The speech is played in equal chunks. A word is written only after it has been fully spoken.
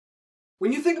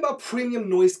When you think about premium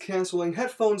noise cancelling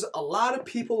headphones, a lot of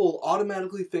people will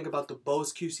automatically think about the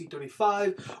Bose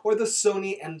QC35 or the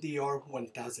Sony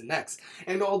MDR-1000X.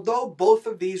 And although both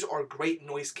of these are great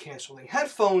noise cancelling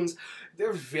headphones,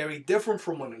 they're very different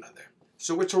from one another.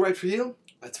 So which are right for you?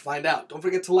 Let's find out. Don't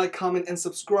forget to like, comment, and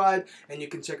subscribe, and you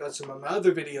can check out some of my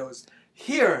other videos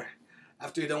here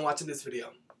after you're done watching this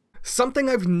video. Something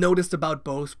I've noticed about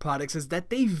Bose products is that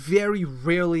they very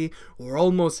rarely or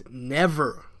almost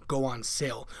never go on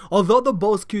sale. Although the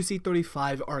Bose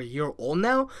QC35 are a year old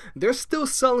now, they're still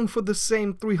selling for the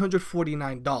same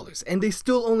 $349, and they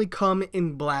still only come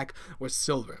in black or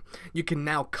silver. You can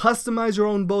now customize your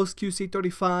own Bose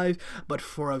QC35, but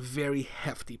for a very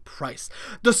hefty price.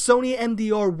 The Sony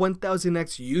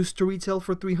MDR-1000X used to retail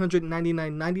for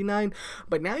 $399.99,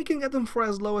 but now you can get them for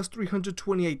as low as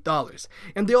 $328.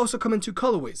 And they also come in two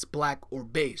colorways, black or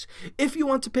beige. If you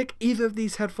want to pick either of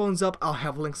these headphones up, I'll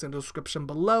have links in the description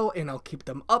below, and I'll keep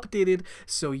them updated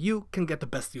so you can get the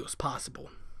best deals possible.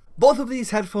 Both of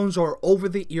these headphones are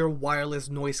over-the-ear wireless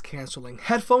noise cancelling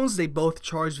headphones. They both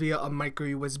charge via a micro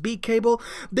USB cable.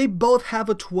 They both have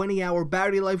a 20-hour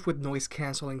battery life with noise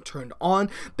cancelling turned on.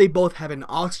 They both have an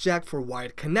aux jack for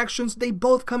wired connections. They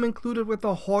both come included with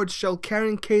a hard shell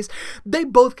carrying case. They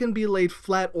both can be laid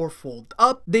flat or fold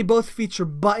up. They both feature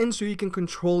buttons so you can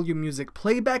control your music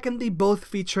playback, and they both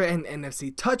feature an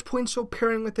NFC touchpoint, so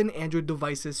pairing with an Android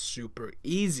device is super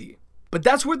easy. But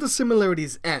that's where the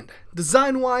similarities end.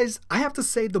 Design-wise, I have to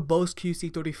say the Bose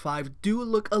QC35 do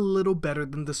look a little better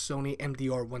than the Sony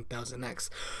MDR-1000X.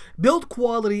 Build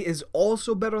quality is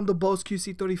also better on the Bose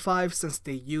QC35 since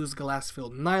they use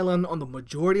glass-filled nylon on the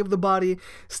majority of the body,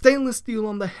 stainless steel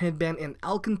on the headband, and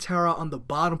Alcantara on the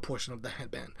bottom portion of the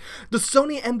headband. The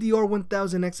Sony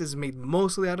MDR-1000X is made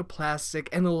mostly out of plastic,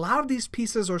 and a lot of these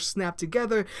pieces are snapped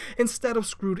together instead of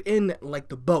screwed in like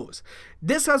the Bose.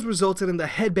 This has resulted in the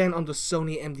headband on the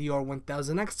Sony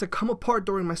MDR-1000X to come apart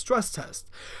during my stress test.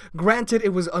 Granted,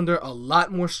 it was under a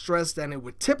lot more stress than it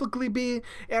would typically be,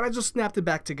 and I just snapped it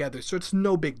back together, so it's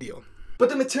no big deal. But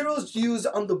the materials used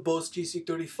on the Bose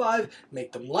QC35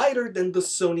 make them lighter than the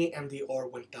Sony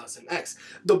MDR-1000X.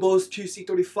 The Bose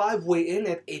QC35 weigh in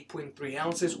at 8.3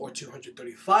 ounces or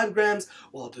 235 grams,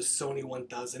 while the Sony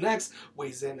 1000X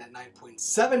weighs in at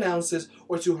 9.7 ounces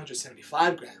or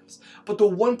 275 grams. But the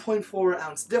 1.4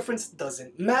 ounce difference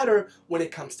doesn't matter when it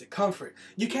comes to comfort.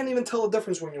 You can't even tell the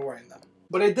difference when you're wearing them.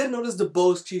 But I did notice the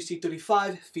Bose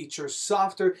QC35 features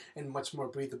softer and much more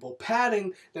breathable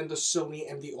padding than the Sony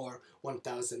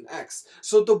MDR-1000X.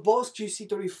 So the Bose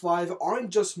QC35 aren't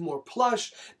just more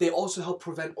plush, they also help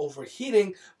prevent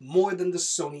overheating more than the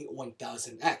Sony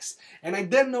 1000X. And I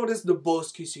did notice the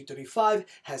Bose QC35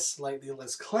 has slightly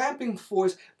less clamping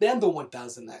force than the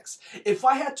 1000X. If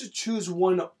I had to choose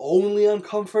one only on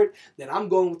comfort, then I'm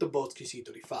going with the Bose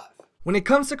QC35. When it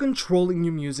comes to controlling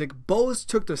your music, Bose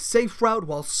took the safe route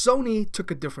while Sony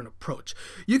took a different approach.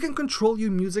 You can control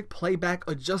your music playback,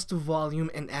 adjust the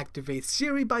volume, and activate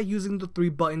Siri by using the 3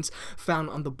 buttons found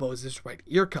on the Bose's right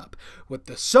ear cup. With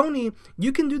the Sony,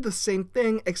 you can do the same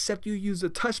thing except you use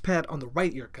the touchpad on the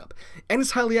right ear cup, and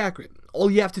it's highly accurate. All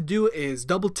you have to do is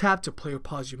double tap to play or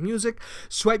pause your music,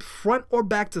 swipe front or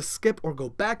back to skip or go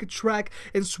back a track,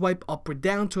 and swipe up or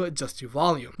down to adjust your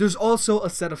volume. There's also a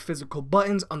set of physical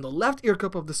buttons on the left ear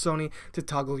cup of the Sony to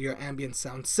toggle your ambient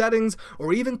sound settings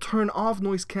or even turn off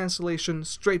noise cancellation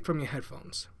straight from your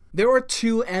headphones. There are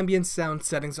 2 ambient sound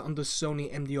settings on the Sony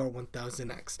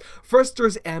MDR-1000X. First,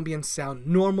 there's ambient sound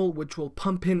normal, which will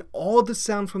pump in all the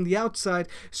sound from the outside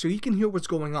so you can hear what's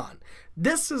going on.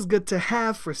 This is good to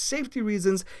have for safety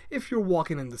reasons if you're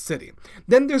walking in the city.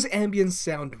 Then there's ambient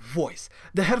sound voice.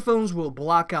 The headphones will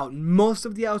block out most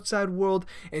of the outside world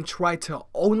and try to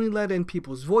only let in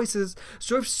people's voices,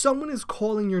 so if someone is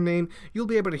calling your name, you'll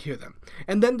be able to hear them.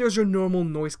 And then there's your normal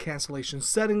noise cancellation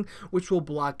setting, which will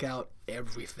block out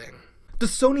everything. The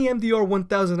Sony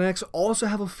MDR-1000X also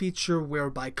have a feature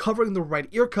where by covering the right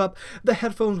ear cup, the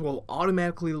headphones will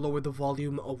automatically lower the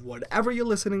volume of whatever you're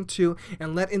listening to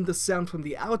and let in the sound from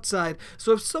the outside,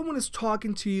 so if someone is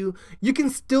talking to you, you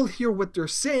can still hear what they're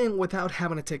saying without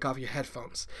having to take off your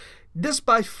headphones. This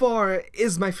by far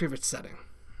is my favorite setting.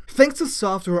 Thanks to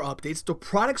software updates, the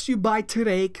products you buy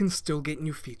today can still get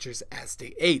new features as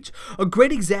they age. A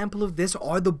great example of this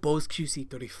are the Bose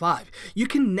QC35. You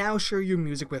can now share your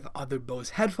music with other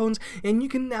Bose headphones, and you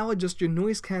can now adjust your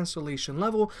noise cancellation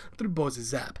level through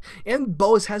Bose's app. And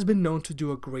Bose has been known to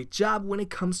do a great job when it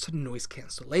comes to noise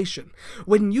cancellation.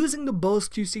 When using the Bose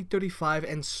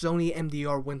QC35 and Sony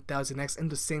MDR-1000X in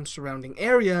the same surrounding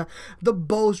area, the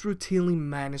Bose routinely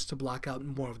managed to block out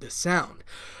more of the sound.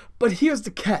 But here's the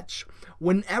catch.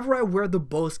 Whenever I wear the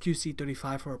Bose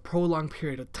QC35 for a prolonged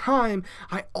period of time,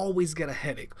 I always get a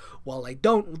headache, while I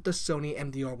don't with the Sony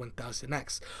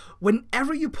MDR-1000X.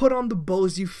 Whenever you put on the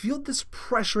Bose, you feel this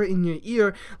pressure in your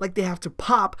ear like they have to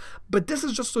pop, but this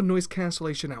is just a noise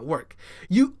cancellation at work.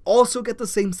 You also get the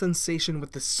same sensation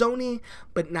with the Sony,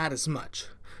 but not as much.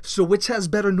 So which has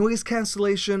better noise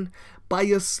cancellation? By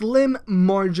a slim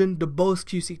margin, the Bose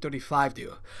QC35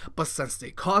 do. But since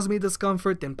they cause me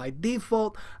discomfort, then by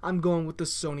default, I'm going with the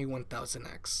Sony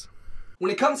 1000X.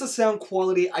 When it comes to sound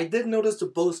quality, I did notice the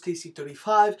Bose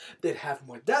QC35 did have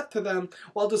more depth to them,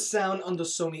 while the sound on the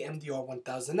Sony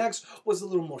MDR-1000X was a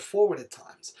little more forward at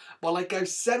times. But like I've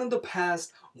said in the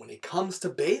past, when it comes to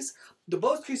bass, the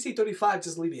Bose QC35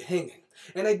 just leave you hanging.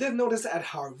 And I did notice at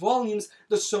higher volumes,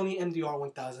 the Sony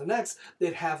MDR-1000X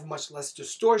did have much less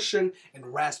distortion and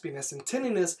raspiness and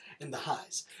tinniness in the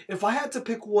highs. If I had to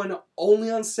pick one only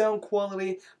on sound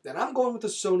quality, then I'm going with the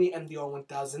Sony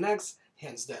MDR-1000X,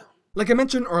 hands down. Like I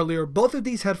mentioned earlier, both of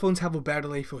these headphones have a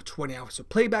battery life of 20 hours of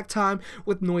playback time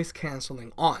with noise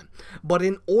cancelling on. But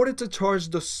in order to charge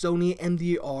the Sony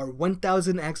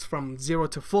MDR-1000X from 0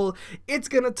 to full, it's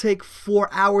gonna take 4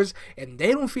 hours, and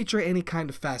they don't feature any kind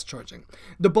of fast charging.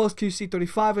 The Bose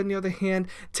QC35, on the other hand,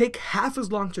 take half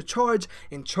as long to charge,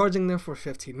 and charging them for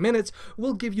 15 minutes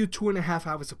will give you 2.5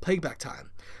 hours of playback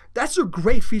time. That's a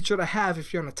great feature to have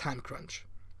if you're on a time crunch.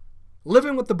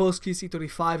 Living with the Bose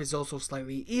QC35 is also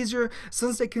slightly easier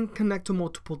since they can connect to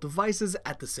multiple devices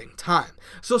at the same time,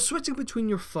 so switching between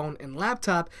your phone and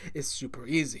laptop is super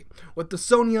easy. With the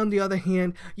Sony, on the other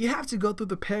hand, you have to go through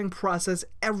the pairing process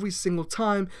every single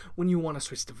time when you want to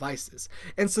switch devices.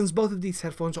 And since both of these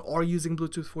headphones are using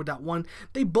Bluetooth 4.1,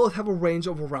 they both have a range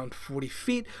of around 40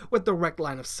 feet with direct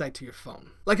line of sight to your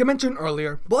phone. Like I mentioned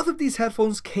earlier, both of these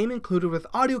headphones came included with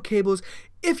audio cables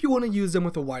if you want to use them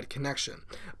with a wired connection.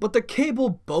 But the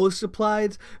cable Bose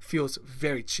supplied feels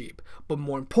very cheap. But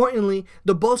more importantly,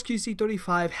 the Bose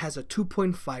QC35 has a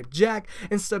 2.5 jack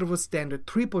instead of a standard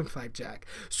 3.5 jack.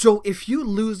 So if you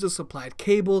lose the supplied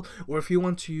cable, or if you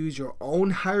want to use your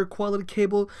own higher quality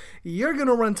cable, you're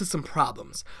gonna run into some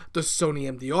problems. The Sony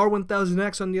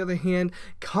MDR-1000X, on the other hand,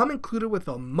 come included with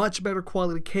a much better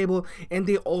quality cable, and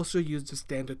they also use the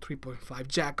standard 3.5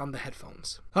 jack on the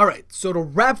headphones. Alright, so to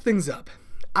wrap things up,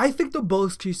 I think the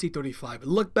Bose QC35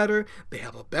 look better, they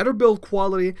have a better build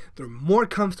quality, they're more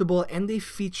comfortable, and they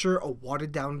feature a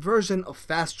watered down version of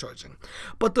fast charging.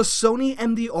 But the Sony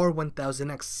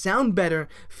MDR-1000X sound better,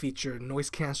 feature noise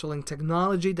cancelling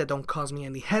technology that don't cause me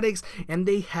any headaches, and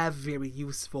they have very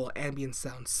useful ambient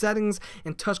sound settings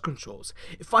and touch controls.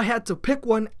 If I had to pick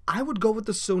one, I would go with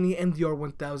the Sony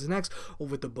MDR-1000X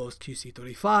over the Bose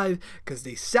QC35 because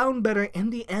they sound better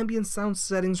and the ambient sound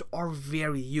settings are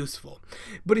very useful.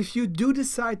 But if you do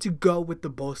decide to go with the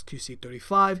Bose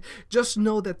QC35, just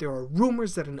know that there are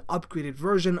rumors that an upgraded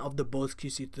version of the Bose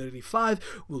QC35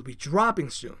 will be dropping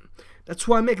soon. That's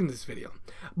why I'm making this video.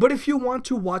 But if you want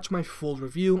to watch my full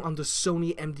review on the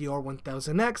Sony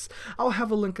MDR-1000X, I'll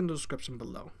have a link in the description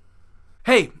below.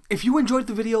 Hey, if you enjoyed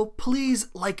the video, please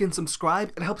like and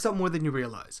subscribe. It helps out more than you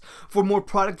realize. For more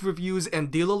product reviews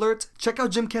and deal alerts, check out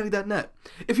jimcaddy.net.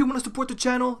 If you want to support the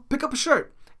channel, pick up a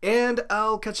shirt. And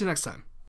I'll catch you next time.